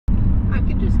I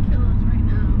could just kill us right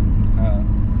now.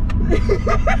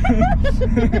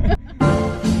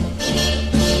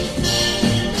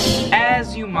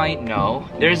 As you might know,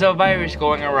 there's a virus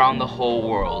going around the whole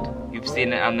world. You've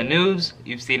seen it on the news,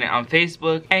 you've seen it on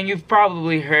Facebook, and you've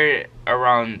probably heard it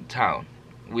around town.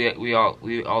 We all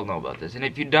know about this. And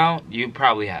if you don't, you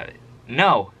probably have it.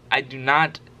 No, I do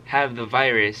not have the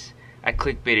virus. I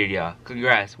clickbaited y'all.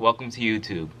 Congrats, welcome to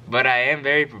YouTube. But I am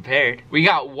very prepared. We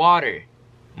got water.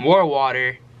 More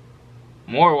water.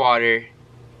 More water.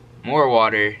 More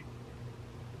water.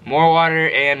 More water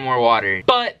and more water.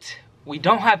 But we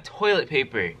don't have toilet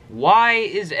paper. Why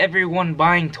is everyone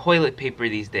buying toilet paper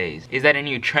these days? Is that a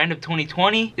new trend of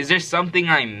 2020? Is there something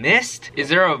I missed? Is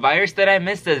there a virus that I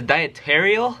missed that's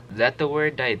dietarial? Is that the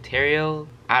word, dietarial?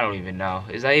 I don't even know.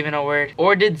 Is that even a word?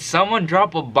 Or did someone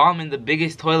drop a bomb in the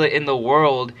biggest toilet in the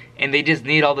world and they just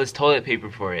need all this toilet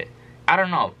paper for it? I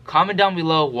don't know. Comment down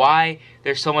below why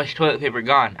there's so much toilet paper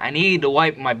gone. I need to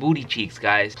wipe my booty cheeks,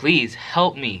 guys. Please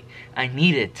help me. I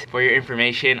need it. For your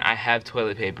information, I have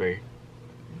toilet paper.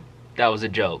 That was a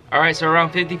joke. Alright, so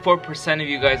around 54% of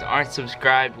you guys aren't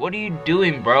subscribed. What are you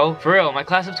doing, bro? For real, my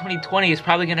class of 2020 is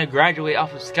probably gonna graduate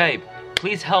off of Skype.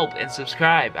 Please help and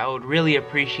subscribe. I would really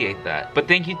appreciate that. But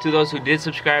thank you to those who did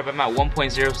subscribe. I'm at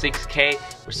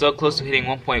 1.06k. We're so close to hitting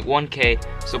 1.1k.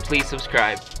 So please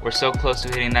subscribe. We're so close to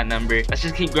hitting that number. Let's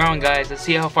just keep growing, guys. Let's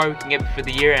see how far we can get before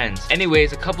the year ends.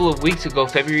 Anyways, a couple of weeks ago,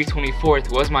 February 24th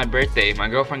was my birthday. My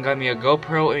girlfriend got me a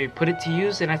GoPro and we put it to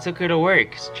use and I took her to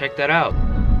work. So check that out.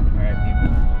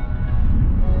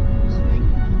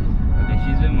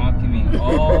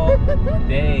 All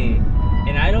day,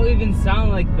 and I don't even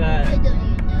sound like that. I don't even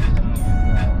know. Oh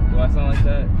my God. Do I sound like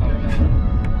that?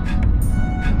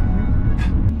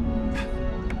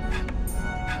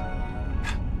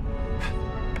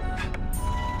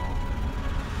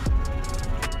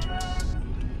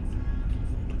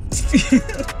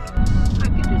 I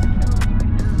could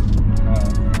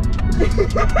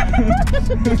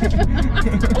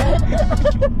just kill us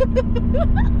right now.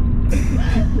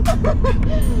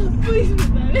 Please do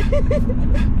that.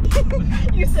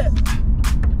 You said.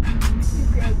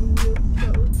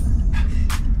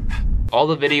 All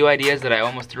the video ideas that I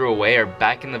almost threw away are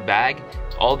back in the bag,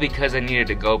 all because I needed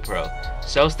a GoPro.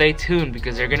 So stay tuned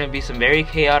because there are gonna be some very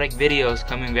chaotic videos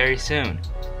coming very soon.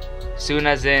 Soon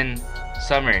as in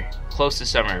summer. Close to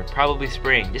summer, probably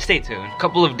spring. Just stay tuned. A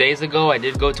couple of days ago, I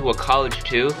did go to a college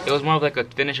too. It was more of like a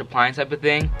finish applying type of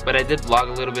thing, but I did vlog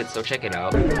a little bit, so check it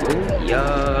out.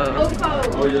 Yeah.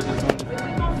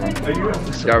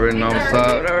 Discovering no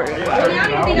sub.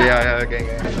 Yeah, okay.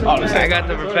 I got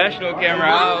the professional camera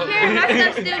out. My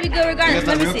stuff still be good regardless.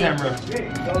 Let me see.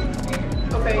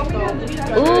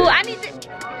 Ooh, I need to.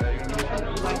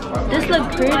 This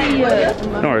look pretty.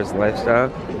 Nora's lifestyle.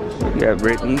 We got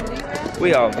Brittany.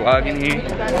 We all vlogging here.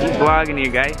 We vlogging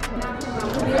here, guys.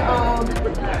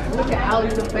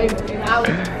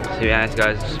 To be honest,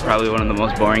 guys, this is probably one of the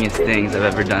most boringest things I've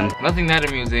ever done. Nothing that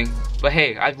amusing, but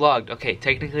hey, I vlogged. Okay,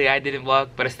 technically I didn't vlog,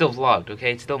 but I still vlogged,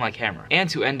 okay? It's still my camera. And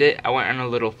to end it, I went on a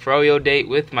little froyo date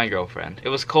with my girlfriend. It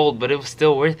was cold, but it was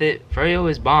still worth it. Froyo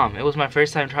is bomb. It was my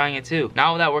first time trying it too.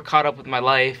 Now that we're caught up with my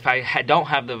life, I don't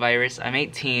have the virus. I'm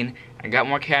 18. I got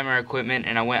more camera equipment,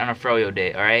 and I went on a froyo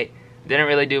date, alright? Didn't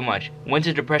really do much.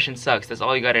 Winter depression sucks, that's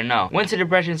all you gotta know. Winter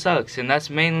depression sucks, and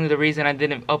that's mainly the reason I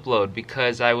didn't upload,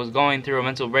 because I was going through a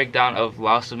mental breakdown of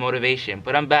loss of motivation.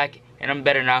 But I'm back, and I'm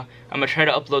better now. I'm gonna try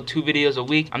to upload 2 videos a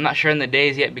week. I'm not sure on the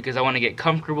days yet because I wanna get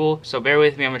comfortable, so bear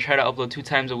with me. I'm gonna try to upload 2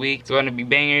 times a week. It's gonna be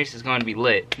bangers, it's gonna be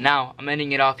lit. Now, I'm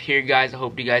ending it off here, guys. I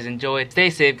hope you guys enjoyed. Stay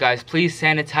safe, guys. Please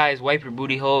sanitize, wipe your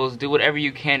booty holes, do whatever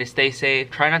you can to stay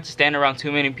safe. Try not to stand around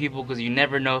too many people because you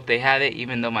never know if they have it,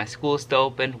 even though my school is still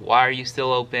open. Why are you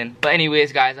still open? But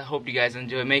anyways, guys, I hope you guys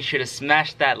enjoyed. Make sure to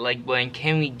smash that like button.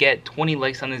 Can we get 20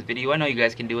 likes on this video? I know you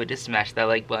guys can do it. Just smash that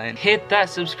like button. Hit that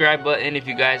subscribe button if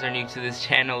you guys are new to this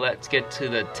channel. Let's get to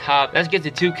the top. Let's get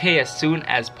to 2K as soon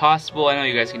as possible. I know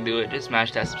you guys can do it. Just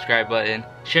smash that subscribe button.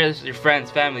 Share this with your friends,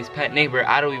 families, pet, neighbor.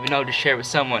 I don't even know. Just share it with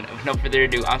someone. With no further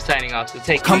ado, I'm signing off. So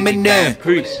take care. Coming in.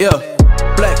 Peace. Yeah.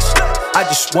 Flex. I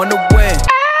just wanna win.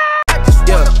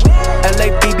 Yeah. LA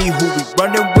BB, who we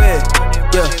running with?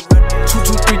 Yeah. 2,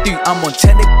 2, 3, 3. I'm on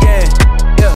 10 again.